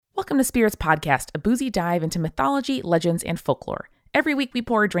Welcome to Spirits Podcast, a boozy dive into mythology, legends, and folklore. Every week we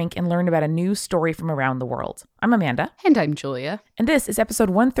pour a drink and learn about a new story from around the world. I'm Amanda. And I'm Julia. And this is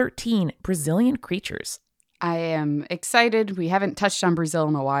episode 113, Brazilian Creatures. I am excited. We haven't touched on Brazil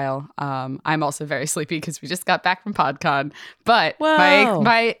in a while. I'm also very sleepy because we just got back from PodCon. But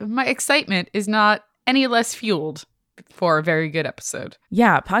my excitement is not any less fueled for a very good episode.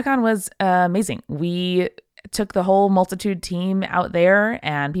 Yeah, PodCon was amazing. We took the whole Multitude team out there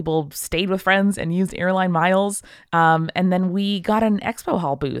and people stayed with friends and used airline miles. And then we got an expo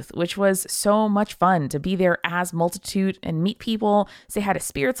hall booth, which was so much fun to be there as Multitude and meet people, say hi to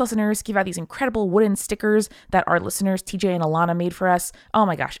Spirits listeners, give out these incredible wooden stickers that our listeners, TJ and Alana, made for us. Oh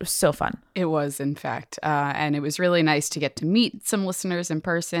my gosh, it was so fun. It was, in fact. And it was really nice to get to meet some listeners in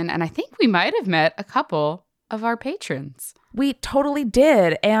person. And I think we might have met a couple of our patrons. We totally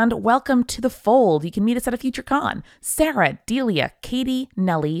did. And welcome to the fold. You can meet us at a future con. Sarah, Delia, Katie,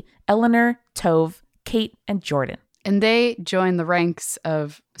 Nellie, Eleanor, Tove, Kate, and Jordan. And they join the ranks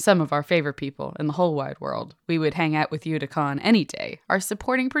of some of our favorite people in the whole wide world. We would hang out with you at a con any day. Our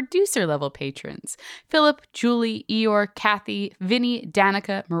supporting producer level patrons: Philip, Julie, Eeyore, Kathy, Vinny,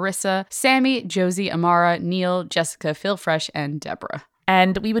 Danica, Marissa, Sammy, Josie, Amara, Neil, Jessica, Phil Fresh, and Deborah.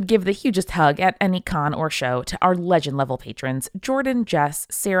 And we would give the hugest hug at any con or show to our legend level patrons: Jordan, Jess,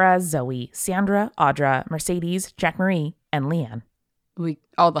 Sarah, Zoe, Sandra, Audra, Mercedes, Jack Marie, and Leanne.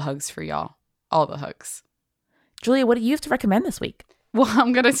 All the hugs for y'all. All the hugs. Julia, what do you have to recommend this week? Well,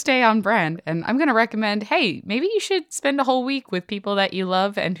 I'm going to stay on brand and I'm going to recommend, hey, maybe you should spend a whole week with people that you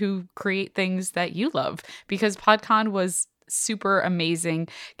love and who create things that you love, because PodCon was super amazing.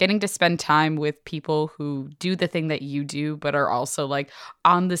 Getting to spend time with people who do the thing that you do but are also like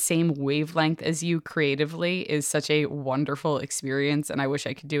on the same wavelength as you creatively is such a wonderful experience, and I wish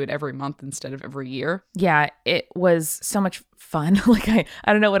I could do it every month instead of every year. Yeah, it was so much fun. Like I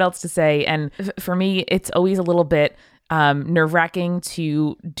don't know what else to say. And for me, it's always a little bit nerve-wracking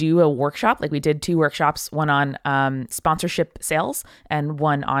to do a workshop. Like we did 2 workshops, one on sponsorship sales and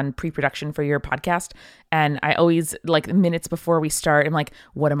one on pre-production for your podcast. And I always, like, minutes before we start, I'm like,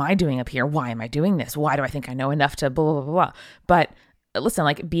 what am I doing up here? Why am I doing this? Why do I think I know enough to blah, blah, blah, blah. But listen,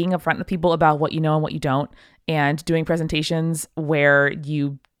 like being upfront with people about what you know and what you don't, and doing presentations where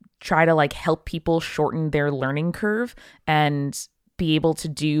you try to like help people shorten their learning curve and be able to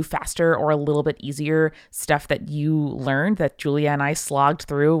do faster or a little bit easier stuff that you learned, that Julia and I slogged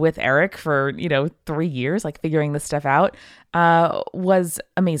through with Eric for, 3 years, like figuring this stuff out, was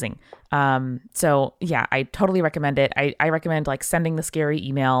amazing. So yeah, I totally recommend it. I recommend like sending the scary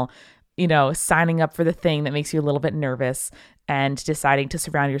email, signing up for the thing that makes you a little bit nervous, and deciding to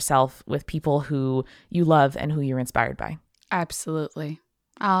surround yourself with people who you love and who you're inspired by. Absolutely.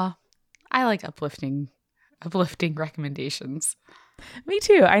 I like uplifting recommendations. Me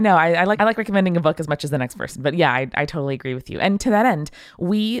too. I know. I like recommending a book as much as the next person. But yeah, I totally agree with you. And to that end,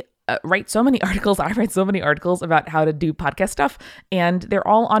 we write so many articles. I write so many articles about how to do podcast stuff, and they're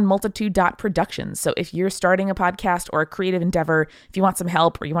all on multitude.productions. So if you're starting a podcast or a creative endeavor, if you want some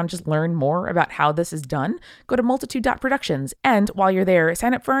help or you want to just learn more about how this is done, go to multitude.productions. And while you're there,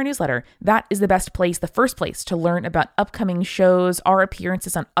 sign up for our newsletter. That is the best place, the first place to learn about upcoming shows, our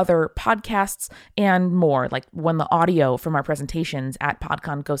appearances on other podcasts, and more, like when the audio from our presentations at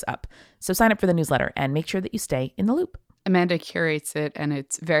PodCon goes up. So sign up for the newsletter and make sure that you stay in the loop. Amanda curates it, and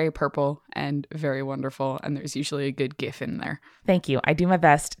it's very purple and very wonderful, and there's usually a good GIF in there. Thank you. I do my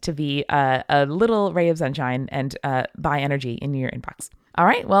best to be a little ray of sunshine and buy energy in your inbox. All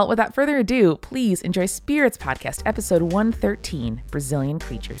right, well, without further ado, please enjoy Spirits Podcast, episode 113, Brazilian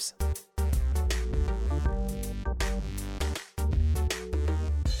Creatures.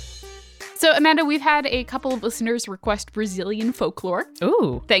 So, Amanda, we've had a couple of listeners request Brazilian folklore.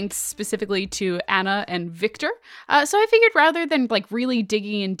 Ooh. Thanks specifically to Anna and Victor. So I figured rather than like really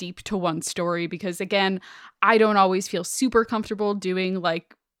digging in deep to one story, because again, I don't always feel super comfortable doing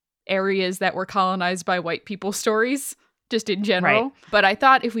like areas that were colonized by white people stories, just in general. Right. But I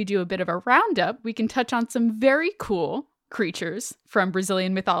thought if we do a bit of a roundup, we can touch on some very cool creatures from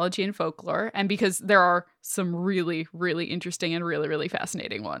Brazilian mythology and folklore, and because there are some really, really interesting and really, really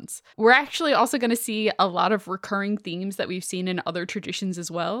fascinating ones. We're actually also going to see a lot of recurring themes that we've seen in other traditions as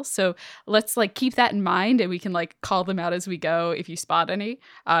well. So let's like keep that in mind, and we can like call them out as we go if you spot any.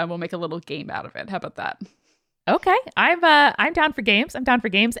 We'll make a little game out of it. How about that? Okay, I'm down for games. I'm down for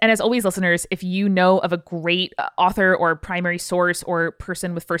games. And as always, listeners, if you know of a great author or primary source or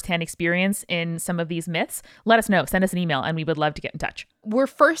person with firsthand experience in some of these myths, let us know. Send us an email, and we would love to get in touch. We're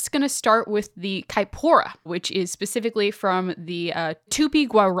first going to start with the Caipora, which is specifically from the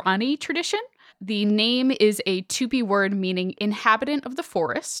Tupi-Guarani tradition. The name is a Tupi word meaning inhabitant of the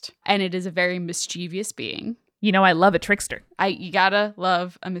forest, and it is a very mischievous being. You know, I love a trickster. You gotta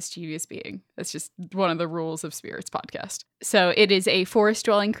love a mischievous being. That's just one of the rules of Spirits podcast. So it is a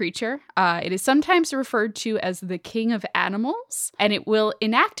forest-dwelling creature. It is sometimes referred to as the king of animals, and it will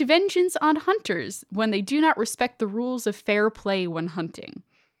enact vengeance on hunters when they do not respect the rules of fair play when hunting.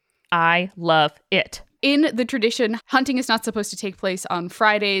 I love it. In the tradition, hunting is not supposed to take place on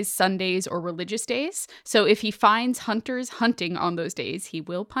Fridays, Sundays, or religious days. So if he finds hunters hunting on those days, he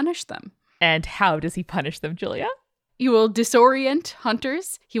will punish them. And how does he punish them, Julia? He will disorient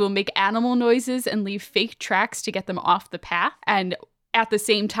hunters. He will make animal noises and leave fake tracks to get them off the path. And at the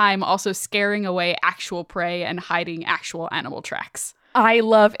same time, also scaring away actual prey and hiding actual animal tracks. I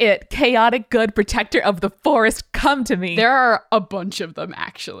love it. Chaotic good protector of the forest, come to me. There are a bunch of them,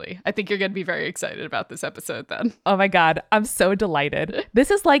 actually. I think you're going to be very excited about this episode then. Oh my God, I'm so delighted.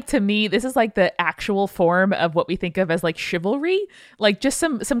 This is like, to me, this is like the actual form of what we think of as like chivalry. Like just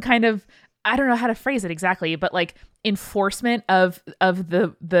some kind of, I don't know how to phrase it exactly, but like enforcement of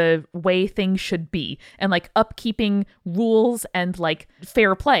the way things should be, and like upkeeping rules and like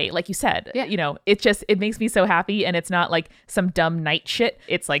fair play, like you said. Yeah. You know, it makes me so happy, and it's not like some dumb knight shit.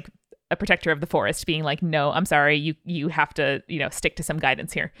 It's like a protector of the forest being like, no, I'm sorry, you have to, you know, stick to some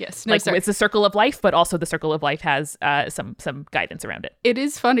guidance here. Yes, no, like sir. It's a circle of life, but also the circle of life has some guidance around it. It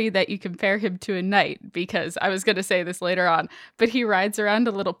is funny that you compare him to a knight, because I was going to say this later on, but he rides around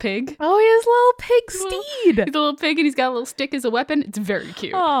a little pig. Oh, his little pig steed. He's a little pig and he's got a little stick as a weapon. It's very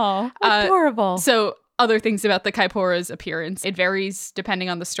cute. Oh, adorable. So other things about the Kaipora's appearance. It varies depending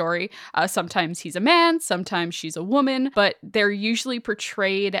on the story. Sometimes he's a man, sometimes she's a woman, but they're usually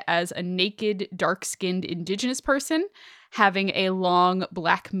portrayed as a naked, dark-skinned indigenous person having a long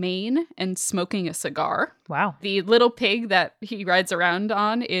black mane and smoking a cigar. Wow. The little pig that he rides around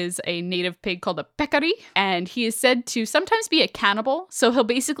on is a native pig called a peccary, and he is said to sometimes be a cannibal, so he'll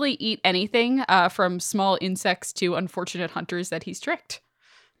basically eat anything from small insects to unfortunate hunters that he's tricked.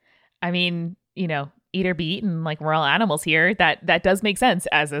 I mean, you know, eat or be eaten, like we're all animals here. That does make sense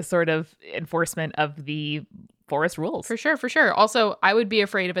as a sort of enforcement of the forest rules. For sure, for sure. Also, I would be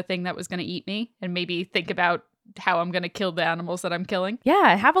afraid of a thing that was going to eat me, and maybe think about how I'm going to kill the animals that I'm killing.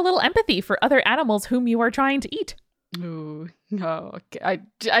 Yeah, have a little empathy for other animals whom you are trying to eat. Ooh, no, I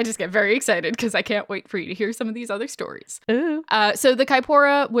just get very excited because I can't wait for you to hear some of these other stories. Ooh. So the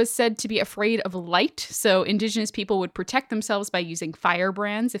Kaipora was said to be afraid of light, so indigenous people would protect themselves by using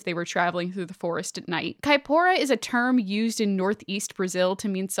firebrands if they were traveling through the forest at night. Kaipora is a term used in northeast Brazil to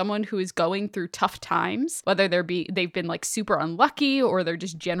mean someone who is going through tough times, whether they've been like super unlucky or they're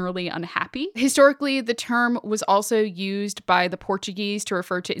just generally unhappy. Historically, the term was also used by the Portuguese to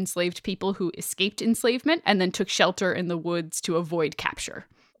refer to enslaved people who escaped enslavement and then took shelter in the woods to avoid capture.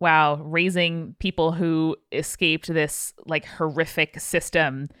 Wow, raising people who escaped this like horrific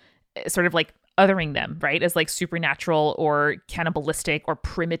system, sort of like othering them, right? As like supernatural or cannibalistic or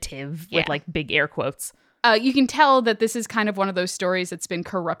primitive, with like big air quotes. You can tell that this is kind of one of those stories that's been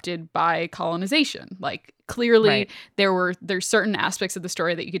corrupted by colonization. Like clearly there's certain aspects of the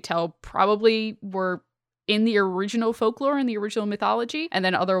story that you could tell probably were in the original folklore and the original mythology, and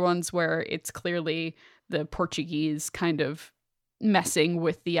then other ones where it's clearly the Portuguese kind of messing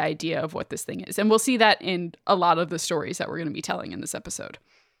with the idea of what this thing is. And we'll see that in a lot of the stories that we're going to be telling in this episode.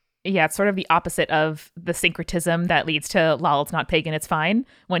 Yeah, it's sort of the opposite of the syncretism that leads to lol, it's not pagan, it's fine.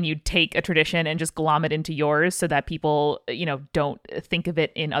 When you take a tradition and just glom it into yours so that people, you know, don't think of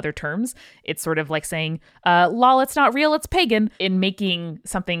it in other terms. It's sort of like saying, lol, it's not real, it's pagan, in making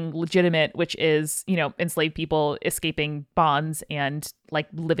something legitimate, which is, you know, enslaved people escaping bonds and like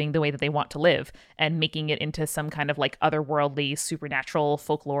living the way that they want to live, and making it into some kind of like otherworldly, supernatural,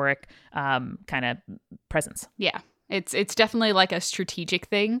 folkloric kind of presence. Yeah. It's definitely like a strategic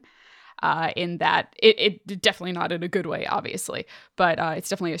thing in that it definitely not in a good way, obviously, but it's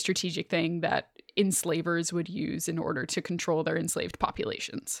definitely a strategic thing that enslavers would use in order to control their enslaved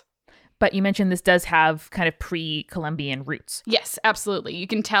populations. But you mentioned this does have kind of pre-Columbian roots. Yes, absolutely. You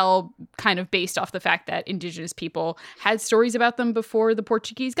can tell kind of based off the fact that indigenous people had stories about them before the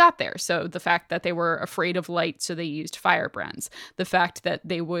Portuguese got there. So the fact that they were afraid of light, so they used firebrands. The fact that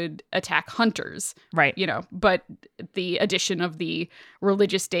they would attack hunters. Right. You know, but the addition of the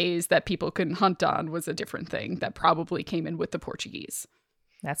religious days that people couldn't hunt on was a different thing that probably came in with the Portuguese.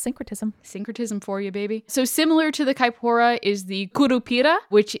 That's syncretism. Syncretism for you, baby. So similar to the Kaipora is the Curupira,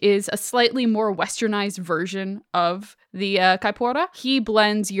 which is a slightly more westernized version of the Kaipora. He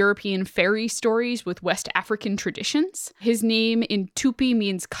blends European fairy stories with West African traditions. His name in Tupi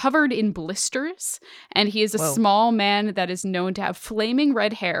means covered in blisters, and he is a small man that is known to have flaming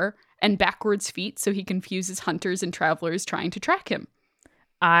red hair and backwards feet so he confuses hunters and travelers trying to track him.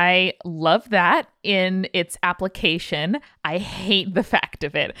 I love that in its application. I hate the fact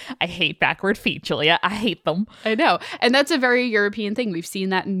of it. I hate backward feet, Julia. I hate them. I know. And that's a very European thing. We've seen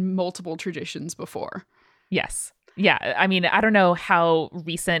that in multiple traditions before. Yes. Yeah. I mean, I don't know how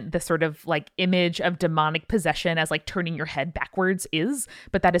recent the sort of like image of demonic possession as like turning your head backwards is,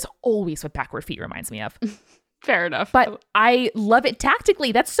 but that is always what backward feet reminds me of. Fair enough. But I love it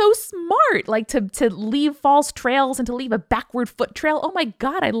tactically. That's so smart. Like to leave false trails and to leave a backward foot trail. Oh my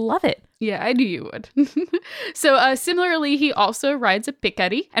God, I love it. Yeah, I knew you would. So similarly, he also rides a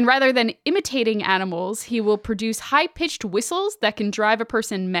picari. And rather than imitating animals, he will produce high-pitched whistles that can drive a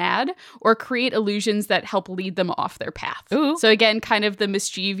person mad or create illusions that help lead them off their path. Ooh. So again, kind of the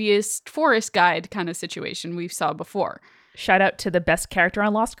mischievous forest guide kind of situation we saw before. Shout out to the best character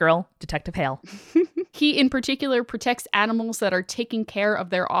on Lost Girl, Detective Hale. He in particular protects animals that are taking care of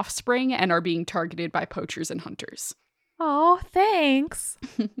their offspring and are being targeted by poachers and hunters. Oh, thanks.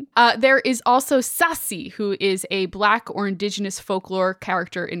 There is also Saci, who is a Black or indigenous folklore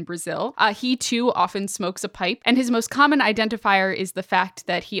character in Brazil. He too often smokes a pipe, and his most common identifier is the fact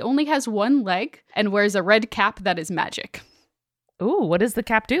that he only has one leg and wears a red cap that is magic. Ooh, what does the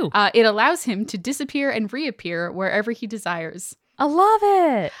cap do? It allows him to disappear and reappear wherever he desires. I love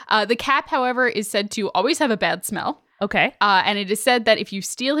it. The cap, however, is said to always have a bad smell. Okay. And it is said that if you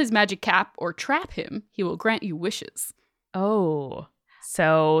steal his magic cap or trap him, he will grant you wishes. Oh,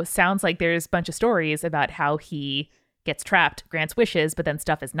 so sounds like there's a bunch of stories about how he gets trapped, grants wishes, but then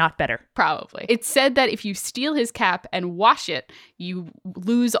stuff is not better. Probably. It's said that if you steal his cap and wash it, you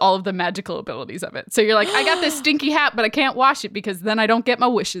lose all of the magical abilities of it. So you're like, I got this stinky hat, but I can't wash it because then I don't get my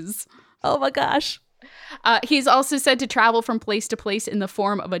wishes. Oh my gosh. He's also said to travel from place to place in the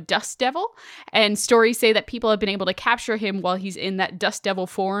form of a dust devil. And stories say that people have been able to capture him while he's in that dust devil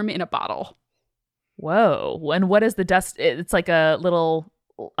form in a bottle. Whoa. And what is the dust? It's like a little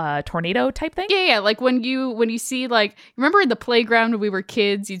tornado type thing? Yeah. Like when you see, like, remember in the playground when we were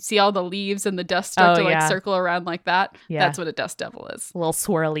kids, you'd see all the leaves and the dust start to like circle around like that. Yeah. That's what a dust devil is. Little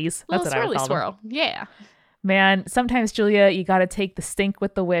swirlies. That's what I would call swirl. them. Yeah. Man, sometimes, Julia, you got to take the stink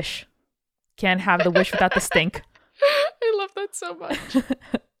with the wish. Can't have the wish without the stink. I love that so much.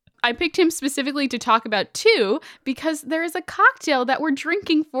 I picked him specifically to talk about too, because there is a cocktail that we're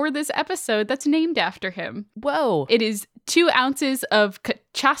drinking for this episode that's named after him. Whoa. It is 2 ounces of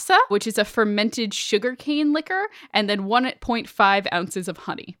cachaça, which is a fermented sugarcane liquor, and then 1.5 ounces of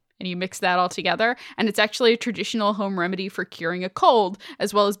honey. And you mix that all together, and it's actually a traditional home remedy for curing a cold,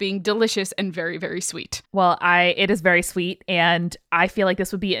 as well as being delicious and very, very sweet. Well, it is very sweet, and I feel like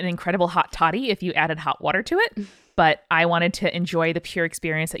this would be an incredible hot toddy if you added hot water to it. But I wanted to enjoy the pure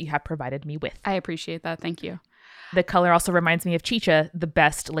experience that you have provided me with. I appreciate that. Thank you. The color also reminds me of chicha, the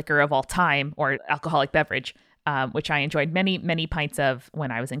best liquor of all time, or alcoholic beverage, which I enjoyed many, many pints of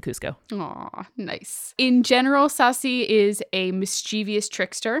when I was in Cusco. Aw, nice. In general, Saci is a mischievous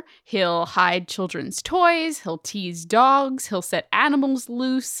trickster. He'll hide children's toys, he'll tease dogs, he'll set animals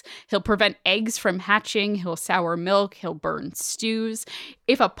loose, he'll prevent eggs from hatching, he'll sour milk, he'll burn stews.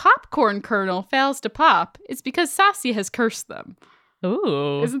 If a popcorn kernel fails to pop, it's because Saci has cursed them.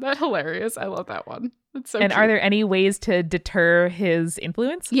 Ooh. Isn't that hilarious? I love that one. It's so And cute. are there any ways to deter his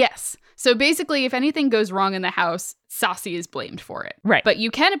influence? Yes. So basically, if anything goes wrong in the house, Saci is blamed for it. Right. But you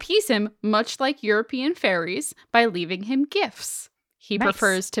can appease him, much like European fairies, by leaving him gifts. He Nice.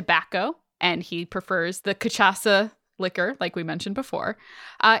 prefers tobacco, and he prefers the cachaça liquor, like we mentioned before.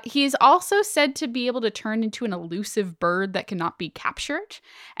 He is also said to be able to turn into an elusive bird that cannot be captured.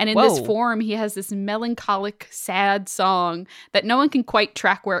 And in this Whoa. form, he has this melancholic, sad song that no one can quite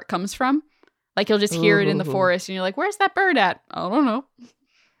track where it comes from. Like, you'll just hear it in the Ooh. forest, and you're like, where's that bird at? I don't know.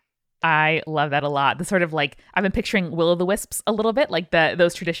 I love that a lot. The sort of like, I've been picturing Will-o'-the-Wisps a little bit, like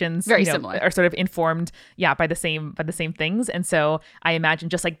those traditions Very similar. are sort of informed, by the same things. And so I imagine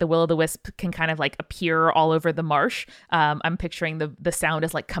just like the Will-o'-the-Wisp can kind of like appear all over the marsh. I'm picturing the sound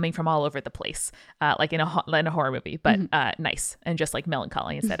is like coming from all over the place, like in a horror movie, but nice and just like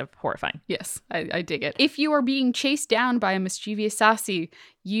melancholy instead of horrifying. Yes, I dig it. If you are being chased down by a mischievous Saci,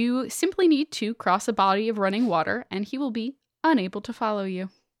 you simply need to cross a body of running water, and he will be unable to follow you.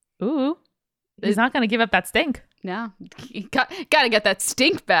 Ooh, he's not going to give up that stink. No, gotta get that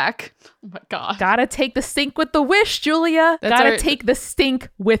stink back. Oh my god. Gotta take the stink with the wish, Julia. Gotta take the stink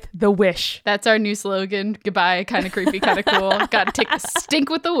with the wish. That's our new slogan. Goodbye, kind of creepy, kind of cool. Gotta take the stink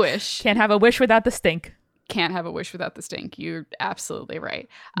with the wish. Can't have a wish without the stink. Can't have a wish without the stink. You're absolutely right.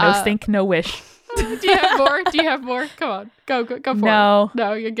 No stink, no wish. Do you have more? Do you have more? Come on, go for it. No,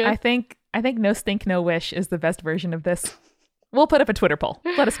 No, you're good. I think no stink, no wish is the best version of this. We'll put up a Twitter poll.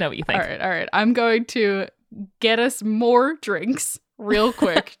 Let us know what you think. All right. I'm going to get us more drinks real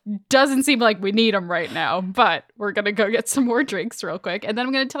quick. Doesn't seem like we need them right now, but we're going to go get some more drinks real quick. And then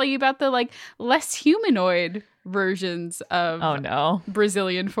I'm going to tell you about the like less humanoid versions of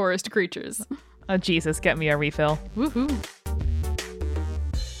Brazilian forest creatures. Oh, Jesus, get me a refill. Woohoo.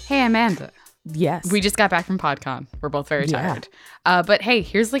 Hey, Amanda. Yes. We just got back from PodCon. We're both very tired. But hey,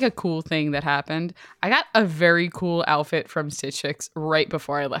 here's like a cool thing that happened. I got a very cool outfit from Stitch Fix right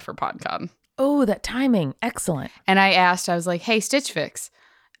before I left for PodCon. Oh, that timing. Excellent. And I was like, hey, Stitch Fix,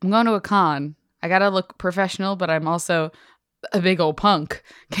 I'm going to a con. I got to look professional, but I'm also a big old punk.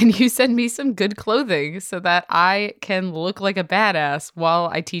 Can you send me some good clothing so that I can look like a badass while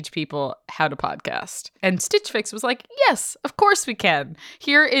I teach people how to podcast? And Stitch Fix was like, yes, of course we can.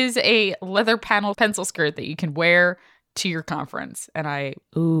 Here is a leather panel pencil skirt that you can wear to your conference. And I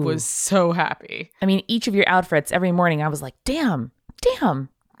was so happy. I mean, each of your outfits every morning, I was like, damn.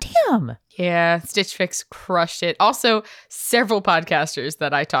 Yeah, Stitch Fix crushed it. Also, several podcasters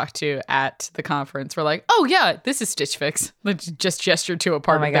that I talked to at the conference were like, oh yeah, this is Stitch Fix. Just gestured to a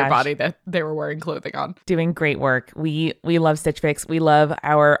part of their body that they were wearing clothing on. Doing great work. We love Stitch Fix. We love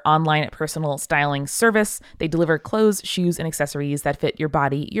our online personal styling service. They deliver clothes, shoes, and accessories that fit your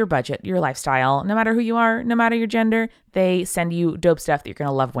body, your budget, your lifestyle. No matter who you are, no matter your gender, they send you dope stuff that you're going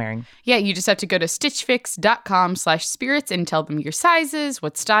to love wearing. Yeah, you just have to go to stitchfix.com/spirits and tell them your sizes,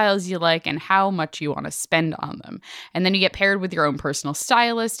 what styles you like, and how much you want to spend on them. And then you get paired with your own personal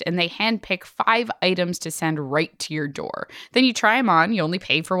stylist, and they handpick 5 items to send right to your door. Then you try them on, you only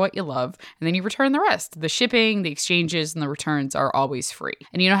pay for what you love, and then you return the rest. The shipping, the exchanges, and the returns are always free.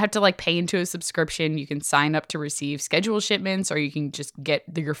 And you don't have to like pay into a subscription. You can sign up to receive scheduled shipments, or you can just get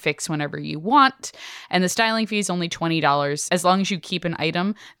your fix whenever you want. And the styling fee is only $20. As long as you keep an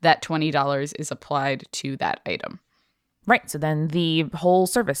item, that $20 is applied to that item. Right. So then the whole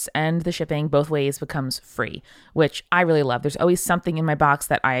service and the shipping both ways becomes free, which I really love. There's always something in my box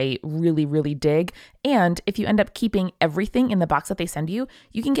that I really, really dig. And if you end up keeping everything in the box that they send you,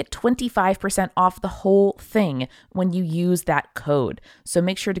 you can get 25% off the whole thing when you use that code. So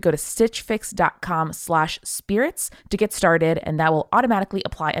make sure to go to stitchfix.com/spirits to get started, and that will automatically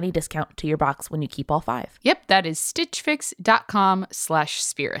apply any discount to your box when you keep all 5. Yep, that is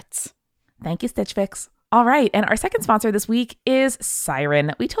stitchfix.com/spirits. Thank you, Stitch Fix. All right. And our second sponsor this week is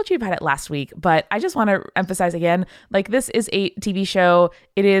Siren. We told you about it last week, but I just want to emphasize again, like this is a TV show.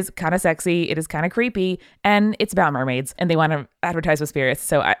 It is kind of sexy. It is kind of creepy, and it's about mermaids, and they want to advertise with spirits.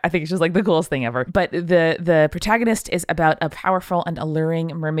 So I think it's just like the coolest thing ever. But the protagonist is about a powerful and alluring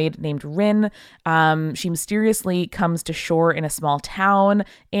mermaid named Rin. She mysteriously comes to shore in a small town,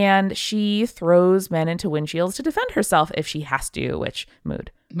 and she throws men into windshields to defend herself if she has to, which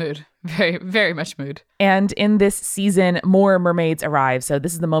mood. Very, very much mood. And in this season, more mermaids arrive. So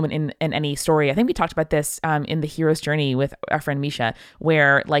this is the moment in any story. I think we talked about this in the hero's journey with our friend Misha,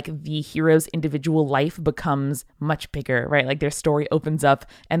 where like the hero's individual life becomes much bigger, right? Like their story opens up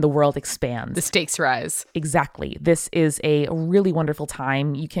and the world expands. The stakes rise. Exactly. This is a really wonderful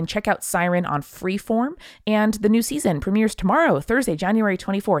time. You can check out Siren on Freeform, and the new season premieres tomorrow, Thursday, January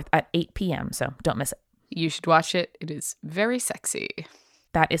 24th at 8 p.m. So don't miss it. You should watch it. It is very sexy.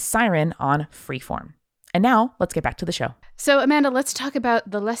 That is Siren on Freeform. And now let's get back to the show. So Amanda, let's talk about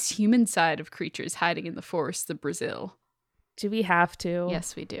the less human side of creatures hiding in the forests of Brazil. Do we have to?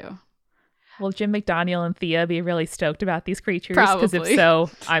 Yes, we do. Will Jim McDaniel and Thea be really stoked about these creatures? Probably. Because if so,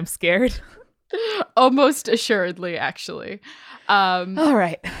 I'm scared. Almost assuredly, actually. All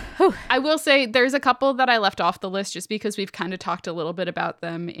right. Whew. I will say there's a couple that I left off the list just because we've kind of talked a little bit about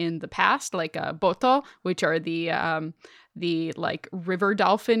them in the past, like Boto, which are the like river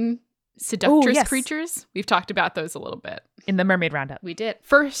dolphin seductress creatures. We've talked about those a little bit. In the Mermaid Roundup. We did.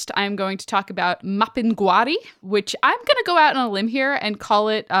 First, I'm going to talk about Mapinguari, which I'm going to go out on a limb here and call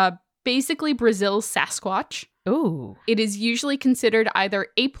it basically Brazil's Sasquatch. Ooh. It is usually considered either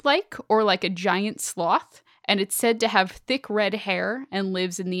ape-like or like a giant sloth, and it's said to have thick red hair and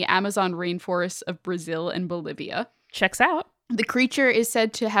lives in the Amazon rainforests of Brazil and Bolivia. Checks out. The creature is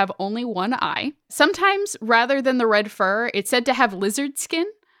said to have only one eye. Sometimes, rather than the red fur, it's said to have lizard skin,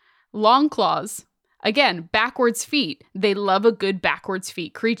 long claws. Again, backwards feet. They love a good backwards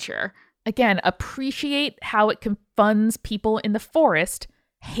feet creature. Again, appreciate how it confuns people in the forest.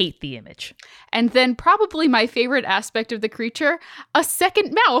 Hate the image. And then probably my favorite aspect of the creature, a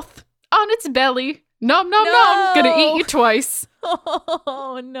second mouth on its belly. Nom, nom, nom. Gonna eat you twice.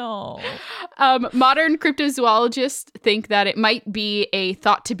 Oh, no. Modern cryptozoologists think that it might be a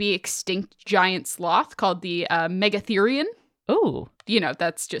thought to be extinct giant sloth called the Megatherium. Ooh.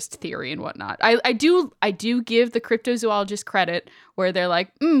 That's just theory and whatnot. I do give the cryptozoologist credit where they're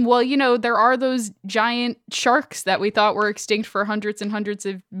like, well, there are those giant sharks that we thought were extinct for hundreds and hundreds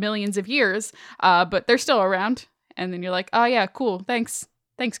of millions of years, but they're still around. And then you're like, oh yeah, cool. Thanks,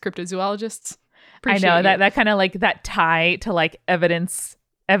 cryptozoologists. Appreciate I know you. that kind of like that tie to like evidenced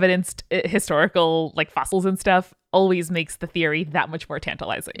historical like fossils and stuff always makes the theory that much more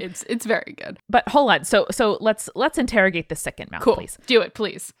tantalizing. It's very good. But hold on. So let's interrogate the second mouth, Cool. please. Do it,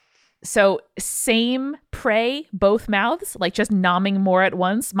 please. So same prey, both mouths, like just nomming more at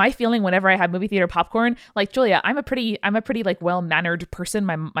once. My feeling whenever I have movie theater popcorn, like Julia, I'm a pretty like well-mannered person.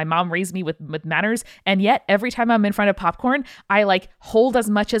 My mom raised me with manners. And yet every time I'm in front of popcorn, I like hold as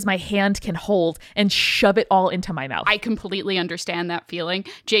much as my hand can hold and shove it all into my mouth. I completely understand that feeling.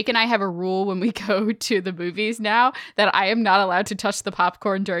 Jake and I have a rule when we go to the movies now that I am not allowed to touch the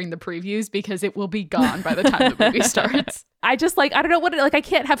popcorn during the previews because it will be gone by the time the movie starts. I just like, I don't know what, like I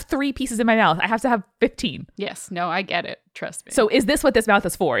can't have 3 pieces in my mouth. I have to have 15. Yes, no, I get it. Trust me. So is this what this mouth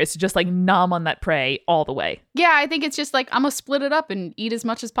is for? It's to just like nom on that prey all the way. Yeah, I think it's just like, I'm going to split it up and eat as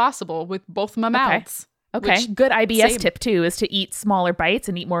much as possible with both my mouths. Okay. Which, good IBS same. tip too is to eat smaller bites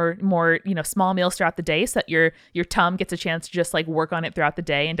and eat more, small meals throughout the day so that your tum gets a chance to just like work on it throughout the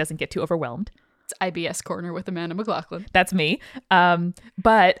day and doesn't get too overwhelmed. It's IBS Corner with Amanda McLaughlin. That's me.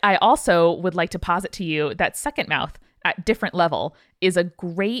 But I also would like to posit to you that second mouth at different level is a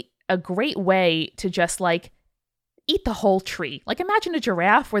great way to just like eat the whole tree. Like imagine a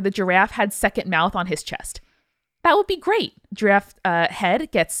giraffe where the giraffe had second mouth on his chest. That would be great. Giraffe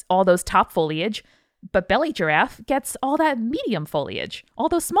head gets all those top foliage, but belly giraffe gets all that medium foliage, all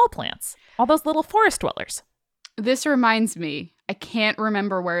those small plants, all those little forest dwellers. This reminds me, I can't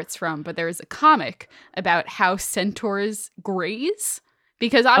remember where it's from, but there is a comic about how centaurs graze.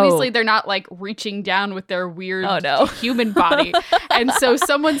 Because obviously they're not like reaching down with their weird human body. And so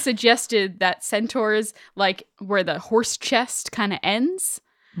someone suggested that centaurs, like where the horse chest kind of ends,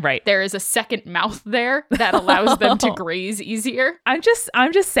 right, there is a second mouth there that allows them to graze easier. I'm just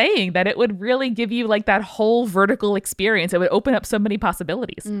saying that it would really give you like that whole vertical experience. It would open up so many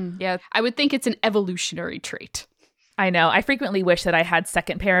possibilities. Yeah, I would think it's an evolutionary trait. I know. I frequently wish that I had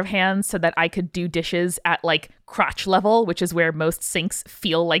second pair of hands so that I could do dishes at like crotch level, which is where most sinks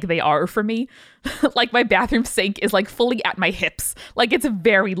feel like they are for me. Like my bathroom sink is like fully at my hips. Like it's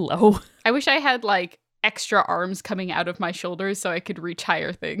very low. I wish I had like extra arms coming out of my shoulders so I could reach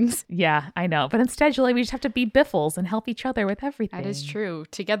higher things. Yeah, I know. But instead, Julie, we just have to be biffles and help each other with everything. That is true.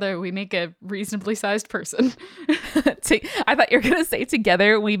 Together, we make a reasonably sized person. I thought you were going to say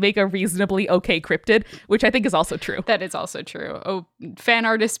together we make a reasonably okay cryptid, which I think is also true. That is also true. Oh, fan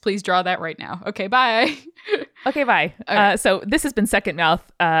artists, please draw that right now. Okay, bye. Okay, bye. Okay. So this has been Second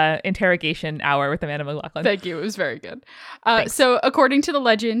Mouth Interrogation Hour with Amanda McLaughlin. Thank you. It was very good. So according to the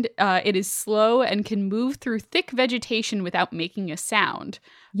legend, it is slow and can move through thick vegetation without making a sound.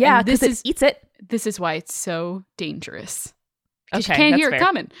 Yeah, because it eats it. This is why it's so dangerous. Because Okay, you can't that's hear fair. it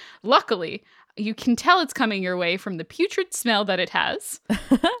coming. Luckily, you can tell it's coming your way from the putrid smell that it has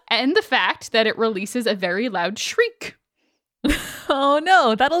and the fact that it releases a very loud shriek. Oh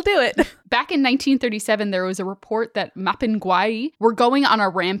no, that'll do it. Back in 1937, there was a report that Mapinguari were going on a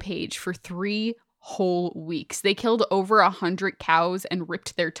rampage for 3 whole weeks. They killed over 100 cows and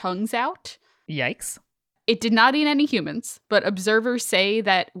ripped their tongues out. Yikes. It did not eat any humans, but observers say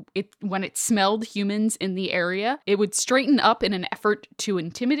that when it smelled humans in the area, it would straighten up in an effort to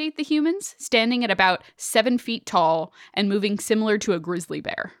intimidate the humans, standing at about 7 feet tall and moving similar to a grizzly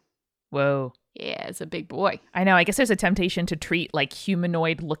bear. Whoa. Yeah, it's a big boy. I know. I guess there's a temptation to treat like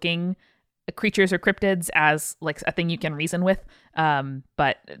humanoid looking creatures or cryptids as like a thing you can reason with.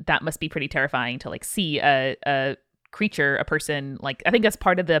 But that must be pretty terrifying to like see a creature, a person. Like I think that's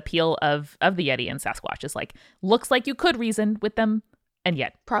part of the appeal of the Yeti and Sasquatch is like looks like you could reason with them and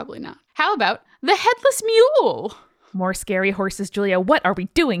yet Probably not. How about the headless mule? more scary horses. Julia, what are we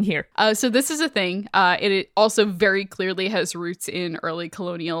doing here? So this is a thing. It also very clearly has roots in early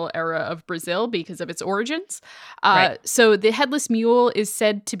colonial era of Brazil because of its origins. Right. So the headless mule is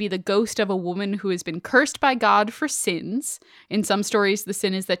said to be the ghost of a woman who has been cursed by God for sins. In some stories, the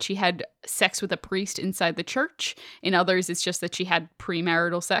sin is that she had sex with a priest inside the church. In others, it's just that she had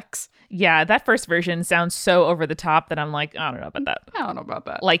premarital sex. Yeah, that first version sounds so over the top that I'm like, I don't know about that. I don't know about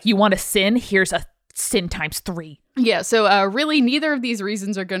that. Like, you want to sin? Here's a sin times 3. Yeah, so really neither of these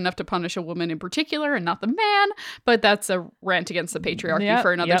reasons are good enough to punish a woman in particular and not the man, but that's a rant against the patriarchy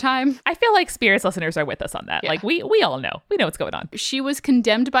for another time. I feel like Spirits listeners are with us on that. Yeah. Like, we all know. We know what's going on. She was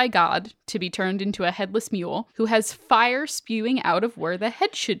condemned by God to be turned into a headless mule who has fire spewing out of where the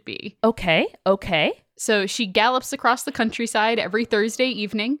head should be. Okay. So she gallops across the countryside every Thursday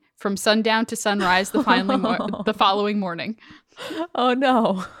evening from sundown to sunrise the following morning. Oh,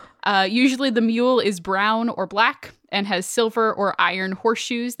 no. Usually the mule is brown or black and has silver or iron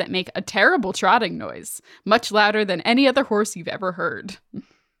horseshoes that make a terrible trotting noise, much louder than any other horse you've ever heard.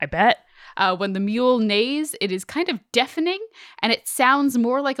 I bet. When the mule neighs, it is kind of deafening, and it sounds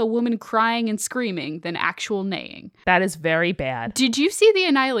more like a woman crying and screaming than actual neighing. That is very bad. Did you see the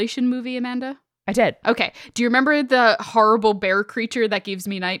Annihilation movie, Amanda? I did. Okay. Do you remember the horrible bear creature that gives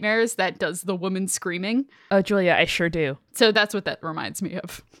me nightmares that does the woman screaming? Oh, Julia, I sure do. So that's what that reminds me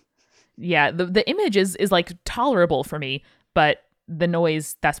of. Yeah, the image is like tolerable for me, but the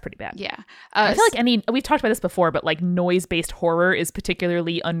noise, that's pretty bad. Yeah. I feel like we've talked about this before, but like noise-based horror is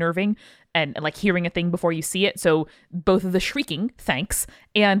particularly unnerving and like hearing a thing before you see it. So both of the shrieking, thanks,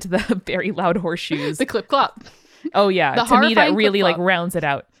 and the very loud horseshoes. The clip-clop. Oh, yeah. The to me, that horrifying really like clip-clop. rounds it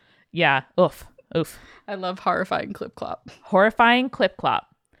out. Yeah. Oof. I love horrifying clip-clop. Horrifying clip-clop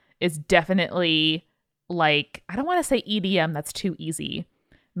is definitely like, I don't want to say EDM, that's too easy.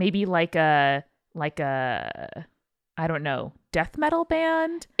 Maybe like a I don't know, death metal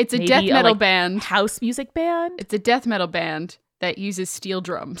band? It's a Maybe death metal like, band. house music band? It's a death metal band that uses steel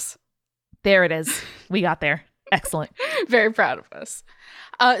drums. There it is. We got there. Excellent. Very proud of us.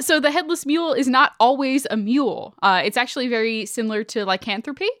 So the headless mule is not always a mule. It's actually very similar to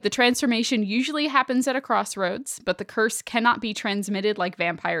lycanthropy. The transformation usually happens at a crossroads, but the curse cannot be transmitted like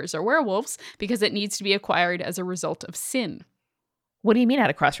vampires or werewolves because it needs to be acquired as a result of sin. What do you mean at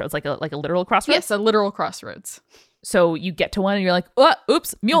a crossroads? Like a literal crossroads? Yes, a literal crossroads. So you get to one and you're like, oh,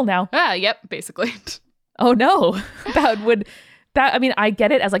 oops, mule now. Yep, basically. Oh no. I mean, I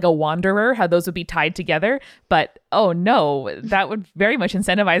get it as like a wanderer, how those would be tied together, but oh no, that would very much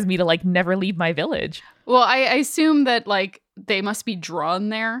incentivize me to like never leave my village. Well, I assume that like they must be drawn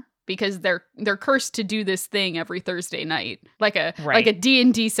there because they're cursed to do this thing every Thursday night, like a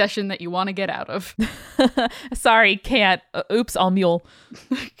D&D session that you want to get out of. Sorry, can't. Oops, all mule.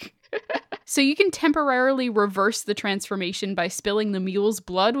 So you can temporarily reverse the transformation by spilling the mule's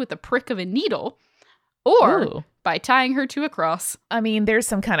blood with a prick of a needle, or Ooh. by tying her to a cross. I mean, there's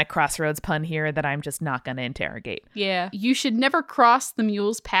some kind of crossroads pun here that I'm just not going to interrogate. Yeah. You should never cross the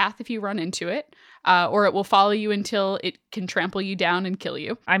mule's path if you run into it, or it will follow you until it can trample you down and kill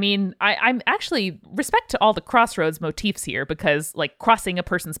you. I mean, I'm actually respect to all the crossroads motifs here because like crossing a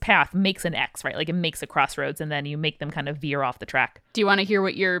person's path makes an X, right? Like it makes a crossroads and then you make them kind of veer off the track. Do you want to hear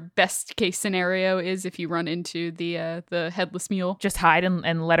what your best case scenario is if you run into the headless mule? Just hide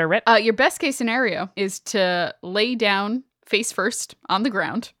and let her rip. Your best case scenario is to lay down face first on the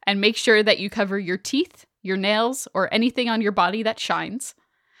ground and make sure that you cover your teeth, your nails, or anything on your body that shines.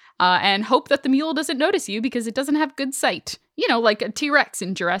 And hope that the mule doesn't notice you because it doesn't have good sight. You know, like a T-Rex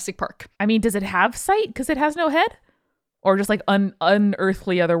in Jurassic Park. I mean, does it have sight because it has no head? Or just like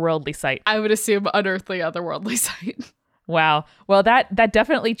unearthly otherworldly sight? I would assume unearthly otherworldly sight. Wow. Well, that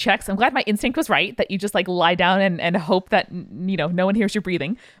definitely checks. I'm glad my instinct was right, that you just like lie down and hope that, you know, no one hears you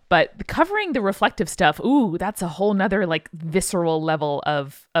breathing. But covering the reflective stuff, ooh, that's a whole nother like visceral level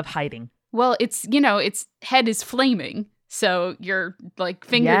of hiding. Well, its head is flaming. So your like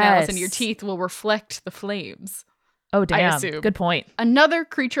fingernails and your teeth will reflect the flames. Oh, damn. I assume. Good point. Another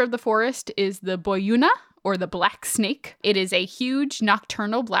creature of the forest is the boyuna, or the black snake. It is a huge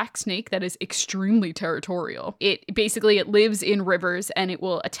nocturnal black snake that is extremely territorial. It lives in rivers and it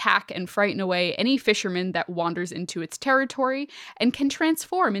will attack and frighten away any fisherman that wanders into its territory and can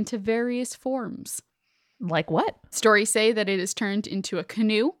transform into various forms. Like what? Stories say that it is turned into a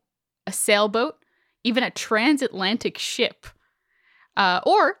canoe, a sailboat, even a transatlantic ship,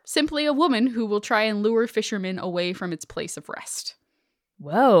 or simply a woman who will try and lure fishermen away from its place of rest.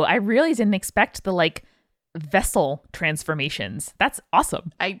 Whoa, I really didn't expect the like vessel transformations. That's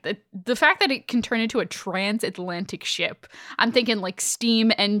awesome. The fact that it can turn into a transatlantic ship, I'm thinking like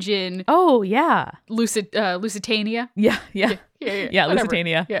steam engine. Oh yeah, Lusitania. Yeah, Whatever.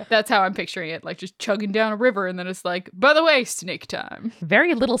 Lusitania. Yeah, that's how I'm picturing it. Like just chugging down a river, and then it's like, by the way, snake time.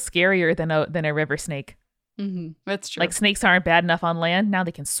 Very little scarier than a river snake. Mm-hmm. That's true. Like snakes aren't bad enough on land. Now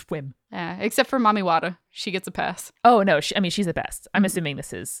they can swim. Yeah, except for Mami Wata, she gets a pass. Oh no, she's the best. I'm assuming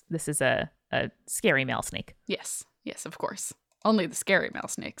this is a scary male snake. Yes, of course. Only the scary male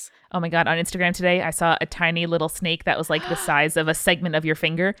snakes. Oh my god, on Instagram today, I saw a tiny little snake that was like the size of a segment of your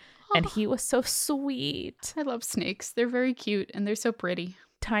finger, and he was so sweet. I love snakes. They're very cute, and they're so pretty.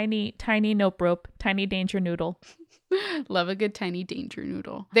 Tiny nope rope, tiny danger noodle. Love a good tiny danger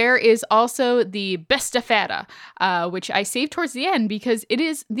noodle. There is also the Besta Fera, which I saved towards the end because it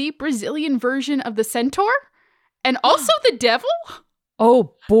is the Brazilian version of the centaur and also the devil.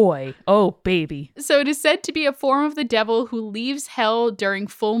 Oh boy. Oh baby. So it is said to be a form of the devil who leaves hell during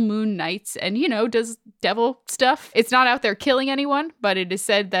full moon nights and, does devil stuff. It's not out there killing anyone, but it is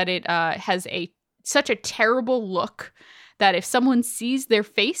said that it has such a terrible look that if someone sees their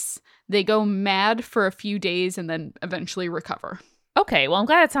face, they go mad for a few days and then eventually recover. Okay, well, I'm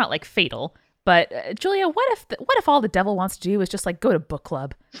glad it's not like fatal. But Julia, what if all the devil wants to do is just like go to book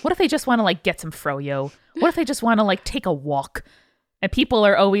club? What if they just want to like get some froyo? What if they just want to like take a walk? And people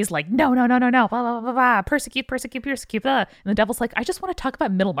are always like, no, blah, blah, blah, blah, blah, persecute, blah. And the devil's like, I just want to talk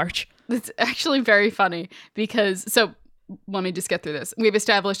about Middlemarch. It's actually very funny because, let me just get through this. We've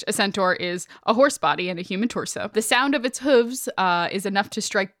established a centaur is a horse body and a human torso. The sound of its hooves is enough to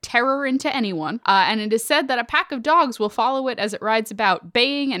strike terror into anyone. And it is said that a pack of dogs will follow it as it rides about,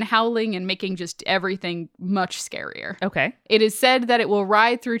 baying and howling and making just everything much scarier. Okay. It is said that it will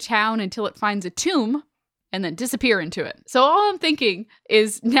ride through town until it finds a tomb and then disappear into it. So all I'm thinking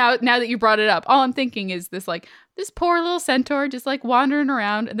is, now that you brought it up, all I'm thinking is this poor little centaur just like wandering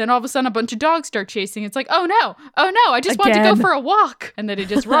around, and then all of a sudden a bunch of dogs start chasing. It's like, oh no, I just want to go for a walk. And then it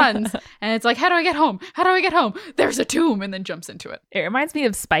just runs, and it's like, how do I get home? There's a tomb, and then jumps into it. It reminds me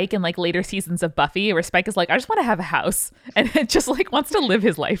of Spike in like later seasons of Buffy, where Spike is like, I just want to have a house, and it just like wants to live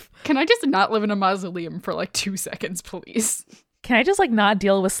his life. Can I just not live in a mausoleum for like 2 seconds, please? Can I just like not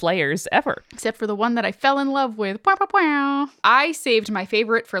deal with slayers ever? Except for the one that I fell in love with. I saved my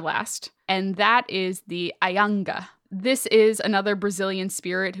favorite for last, and that is the Ayanga. This is another Brazilian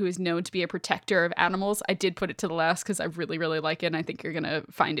spirit who is known to be a protector of animals. I did put it to the last because I really, really like it, and I think you're going to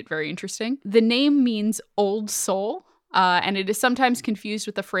find it very interesting. The name means old soul, and it is sometimes confused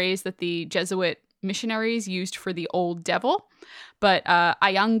with the phrase that the Jesuit missionaries used for the old devil. But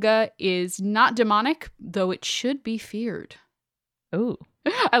Ayanga is not demonic, though it should be feared. Ooh.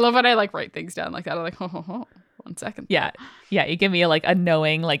 I love when I like write things down like that. I'm like, 1 second. Yeah. You give me a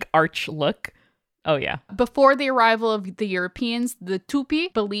knowing, like arch look. Oh yeah. Before the arrival of the Europeans, the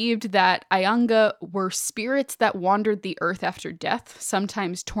Tupi believed that Ayanga were spirits that wandered the earth after death,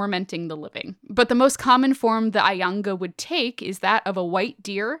 sometimes tormenting the living. But the most common form the Ayanga would take is that of a white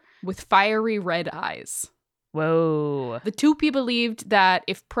deer with fiery red eyes. Whoa. The Tupi believed that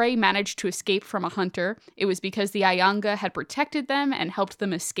if prey managed to escape from a hunter, it was because the Ayanga had protected them and helped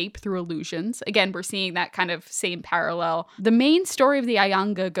them escape through illusions. Again, we're seeing that kind of same parallel. The main story of the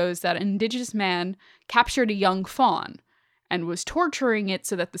Ayanga goes that an indigenous man captured a young fawn and was torturing it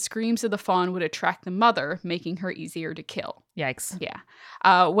so that the screams of the fawn would attract the mother, making her easier to kill. Yikes.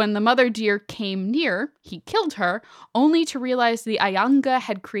 Yeah. When the mother deer came near, he killed her, only to realize the Ayanga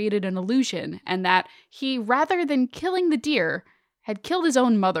had created an illusion, and that he, rather than killing the deer, had killed his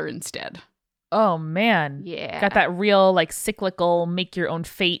own mother instead. Oh, man. Yeah. Got that real, cyclical, make your own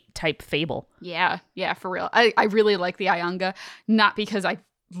fate type fable. Yeah, for real. I really like the Ayanga, not because I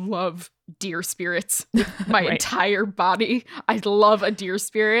love deer spirits with my Right. entire body. I love a deer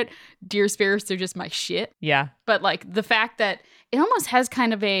spirit. Deer spirits are just my shit. Yeah. But the fact that it almost has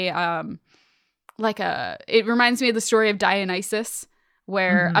kind of a it reminds me of the story of Dionysus,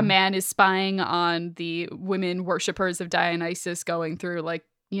 where a man is spying on the women worshippers of Dionysus going through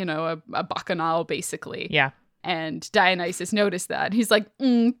a bacchanal basically. Yeah. And Dionysus noticed that. He's like,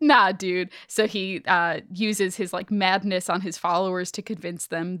 nah, dude. So he uses his madness on his followers to convince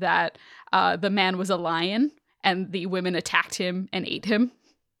them that the man was a lion and the women attacked him and ate him.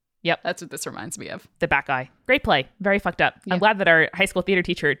 Yep. That's what this reminds me of. The Bat Guy. Great play. Very fucked up. Yeah. I'm glad that our high school theater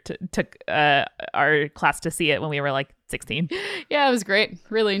teacher took our class to see it when we were 16. Yeah, it was great.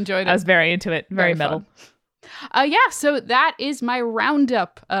 Really enjoyed it. I was very into it. Very metal. Fun. So that is my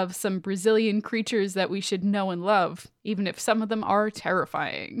roundup of some Brazilian creatures that we should know and love, even if some of them are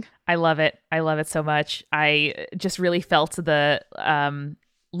terrifying. I love it. I love it so much. I just really felt the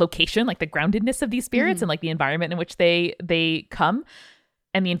location, the groundedness of these spirits and the environment in which they come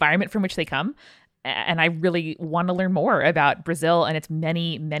and the environment from which they come. And I really want to learn more about Brazil and its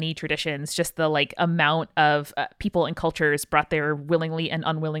many, many traditions, just the amount of people and cultures brought there willingly and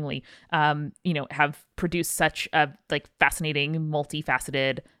unwillingly, have produced such a fascinating,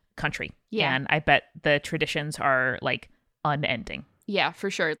 multifaceted country. Yeah. And I bet the traditions are unending. Yeah,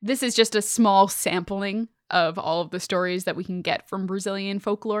 for sure. This is just a small sampling of all of the stories that we can get from Brazilian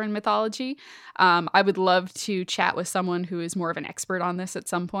folklore and mythology. I would love to chat with someone who is more of an expert on this at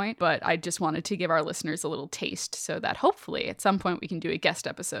some point, but I just wanted to give our listeners a little taste so that hopefully at some point we can do a guest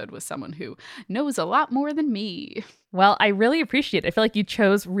episode with someone who knows a lot more than me. Well, I really appreciate it. I feel like you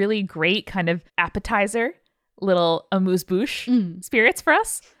chose really great kind of appetizer, little amuse-bouche spirits for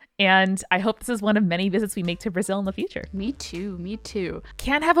us. And I hope this is one of many visits we make to Brazil in the future. Me too.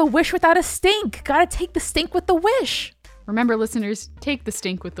 Can't have a wish without a stink. Gotta take the stink with the wish. Remember, listeners, take the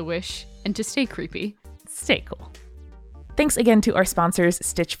stink with the wish and just stay creepy. Stay cool. Thanks again to our sponsors,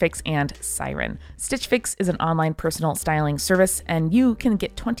 Stitch Fix and Siren. Stitch Fix is an online personal styling service, and you can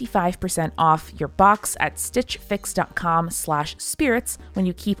get 25% off your box at stitchfix.com/spirits when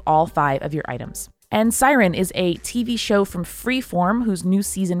you keep all 5 of your items. And Siren is a TV show from Freeform whose new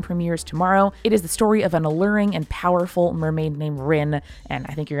season premieres tomorrow. It is the story of an alluring and powerful mermaid named Rin, and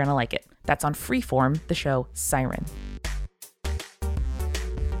I think you're going to like it. That's on Freeform, the show Siren.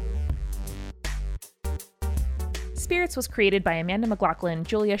 Spirits was created by Amanda McLaughlin,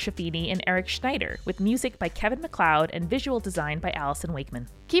 Julia Shafini, and Eric Schneider, with music by Kevin MacLeod and visual design by Allison Wakeman.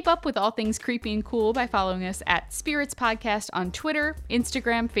 Keep up with all things creepy and cool by following us at Spirits Podcast on Twitter,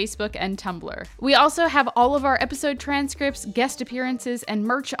 Instagram, Facebook, and Tumblr. We also have all of our episode transcripts, guest appearances, and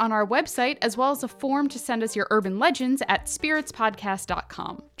merch on our website, as well as a form to send us your urban legends at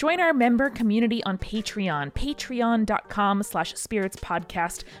spiritspodcast.com. Join our member community on Patreon,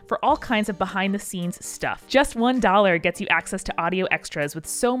 patreon.com/spiritspodcast for all kinds of behind-the-scenes stuff. Just $1 gets you access to audio extras with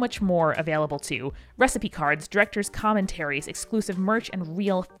so much more available too. Recipe cards, director's commentaries, exclusive merch, and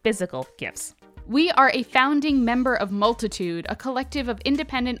real physical gifts. We are a founding member of Multitude, a collective of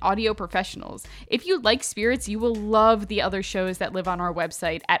independent audio professionals. If you like Spirits, you will love the other shows that live on our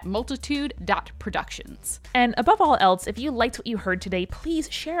website at multitude.productions. And above all else, if you liked what you heard today,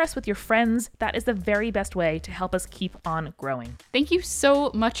 please share us with your friends. That is the very best way to help us keep on growing. Thank you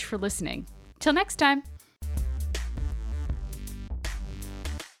so much for listening. Till next time.